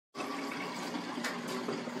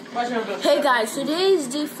Hey guys, today is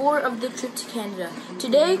day 4 of the trip to Canada.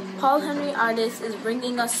 Today, Paul Henry Athis is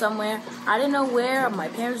bringing us somewhere. I don't know where, my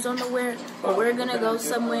parents don't know where, but we're gonna go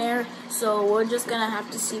somewhere. So we're just gonna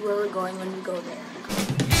have to see where we're going when we go there.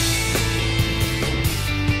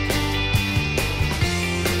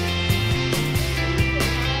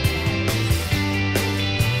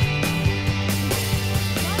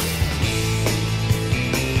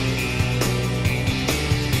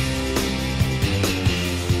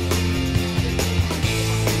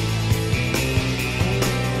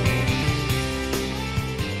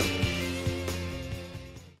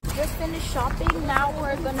 Just finished shopping. Now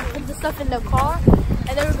we're gonna put the stuff in the car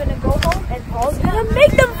and then we're gonna go home and Paul's gonna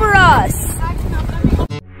make them for us.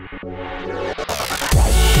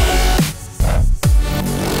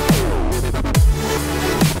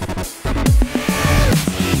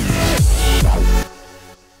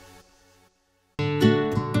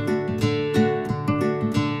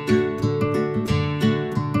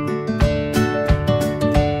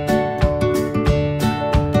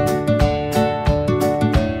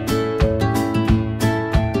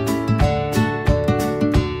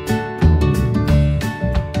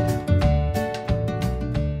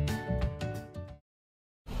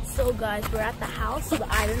 So guys, we're at the house, but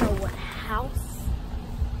I don't know what house,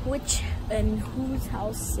 which and whose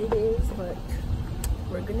house it is, but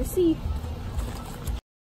we're gonna see.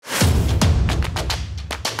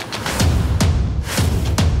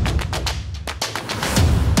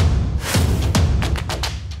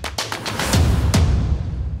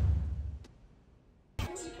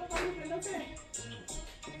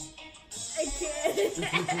 I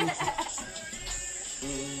can't.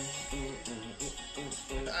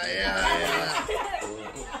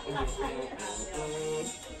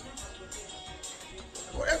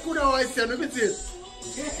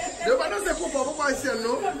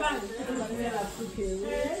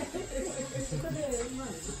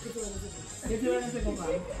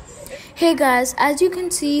 Hey guys, as you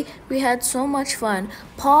can see, we had so much fun.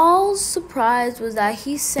 Paul's surprise was that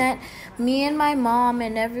he sent me and my mom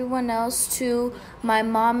and everyone else to my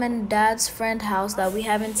mom and dad's friend house that we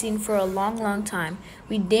haven't seen for a long time.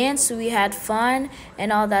 We danced, we had fun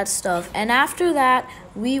and all that stuff. And after that,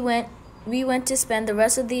 we went to spend the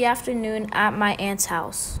rest of the afternoon at my aunt's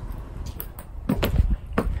house.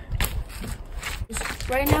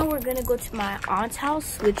 Right now we're gonna go to my aunt's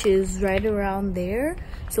house, which is right around there.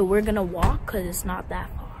 So we're gonna walk because it's not that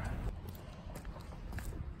far.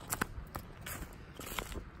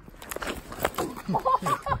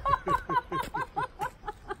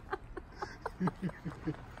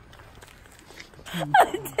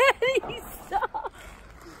 Daddy, stop!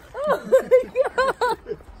 Oh my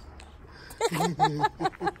God!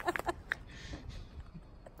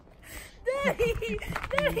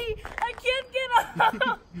 Daddy, I can't get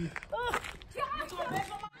up! Oh.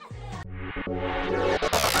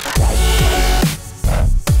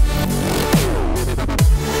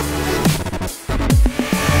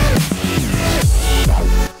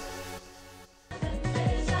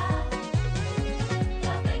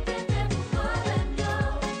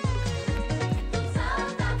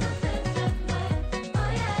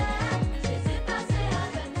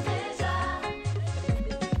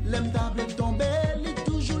 L'aime table tomber, il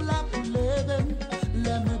toujours là pour lever.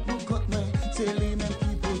 L'aime pour côté moi, c'est lui même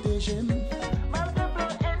qui protège. Malgré ton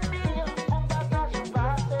ennemi, on partage le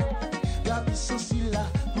passé. La vie aussi là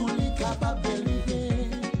pour lui capable de lever.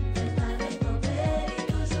 L'aime table tomber, il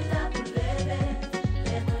toujours là pour lever. L'aime pour côté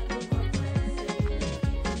moi, c'est lui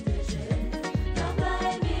même qui protège. L'emploi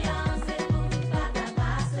est bien, c'est pour pas ta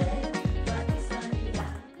passer. La vie s'en ira,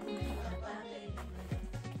 on va parler.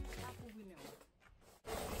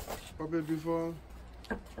 Fabel before.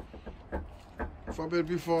 Fabel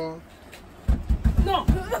before. No!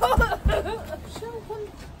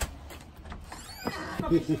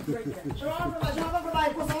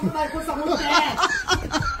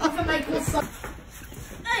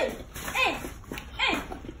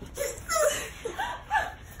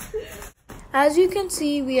 As you can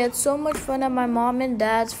see, we had so much fun at my mom and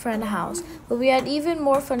dad's friend house, but we had even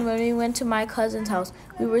more fun when we went to my cousin's house.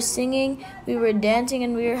 We were singing, we were dancing,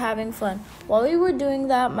 and we were having fun. While we were doing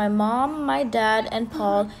that, my mom, my dad, and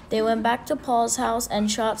Paul, they went back to Paul's house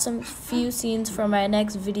and shot some few scenes for my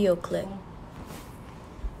next video clip.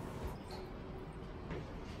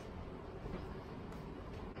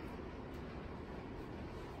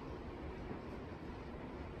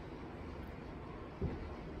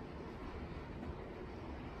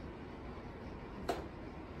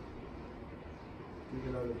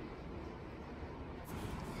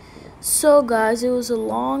 So guys, it was a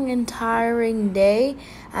long and tiring day.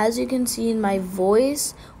 As you can see in my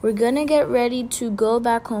voice, we're gonna get ready to go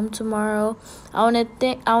back home tomorrow. I wanna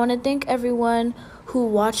thank everyone who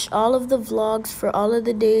watched all of the vlogs for all of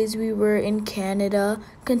the days we were in Canada.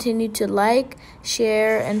 Continue to like,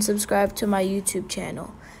 share, and subscribe to my YouTube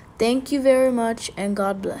channel. Thank you very much, and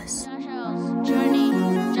God bless. Journey.